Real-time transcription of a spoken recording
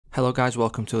Hello guys,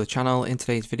 welcome to the channel. In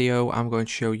today's video I'm going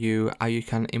to show you how you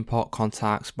can import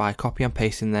contacts by copy and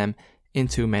pasting them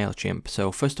into Mailchimp.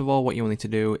 So first of all, what you will need to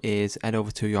do is head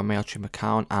over to your Mailchimp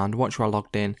account, and once you are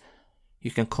logged in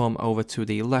you can come over to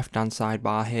the left hand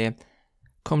sidebar here,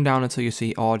 come down until you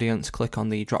see audience, click on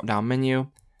the drop down menu,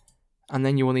 and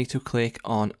then you will need to click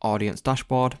on audience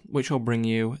dashboard, which will bring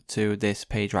you to this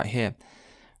page right here.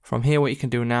 From here what you can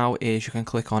do now is you can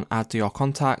click on add to your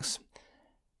contacts.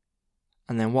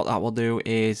 And then what that will do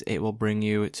is it will bring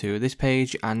you to this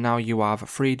page, and now you have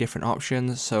three different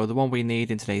options. So the one we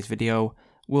need in today's video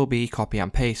will be copy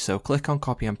and paste. So click on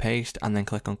copy and paste and then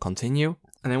click on continue.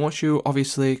 And then once you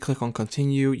obviously click on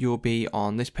continue, you'll be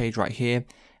on this page right here.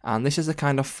 And this is the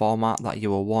kind of format that you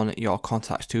will want your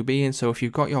contacts to be in. So if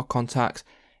you've got your contacts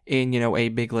in, a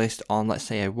big list on, let's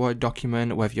say, a Word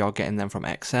document, whether you're getting them from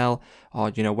Excel or,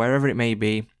 wherever it may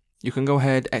be, you can go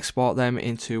ahead, export them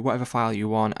into whatever file you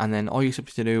want, and then all you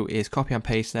simply to do is copy and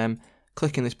paste them,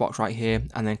 click in this box right here,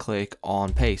 and then click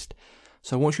on paste.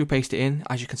 So once you paste it in,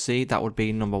 as you can see, that would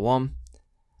be number 1.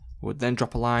 We would then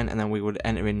drop a line, and then we would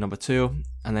enter in number 2,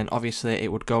 and then obviously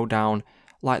it would go down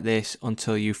like this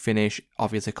until you finish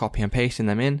obviously copy and pasting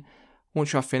them in.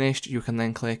 Once you're finished, you can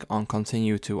then click on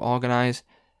continue to organize.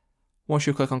 Once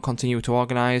you click on continue to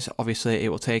organize, obviously it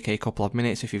will take a couple of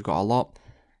minutes if you've got a lot.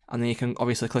 And then you can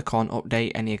obviously click on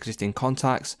update any existing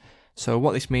contacts. So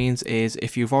what this means is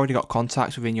if you've already got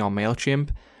contacts within your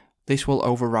Mailchimp, this will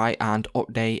overwrite and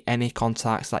update any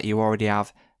contacts that you already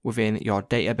have within your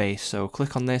database. So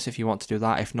click on this if you want to do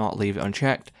that, if not, leave it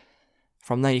unchecked.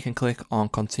 From there you can click on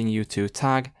continue to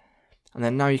tag, and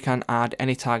then now you can add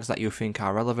any tags that you think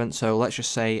are relevant. So let's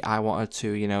just say I wanted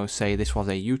to, say this was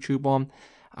a YouTube one.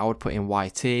 I would put in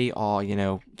YT or,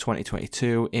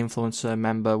 2022, influencer,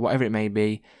 member, whatever it may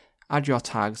be. Add your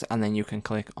tags, and then you can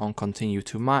click on continue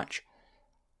to match.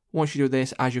 Once you do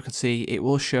this, as you can see, it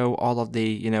will show all of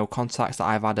the, contacts that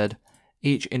I've added,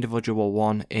 each individual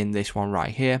one in this one right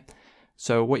here.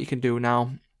 So what you can do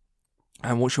now,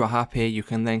 and once you are happy, you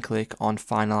can then click on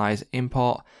finalize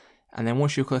import. And then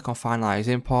once you click on finalize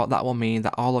import, that will mean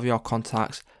that all of your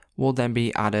contacts will then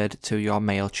be added to your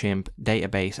Mailchimp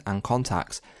database and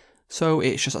contacts. So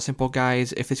it's just that simple,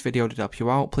 guys. If this video did help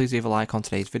you out, please leave a like on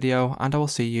today's video, and I will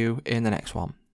see you in the next one.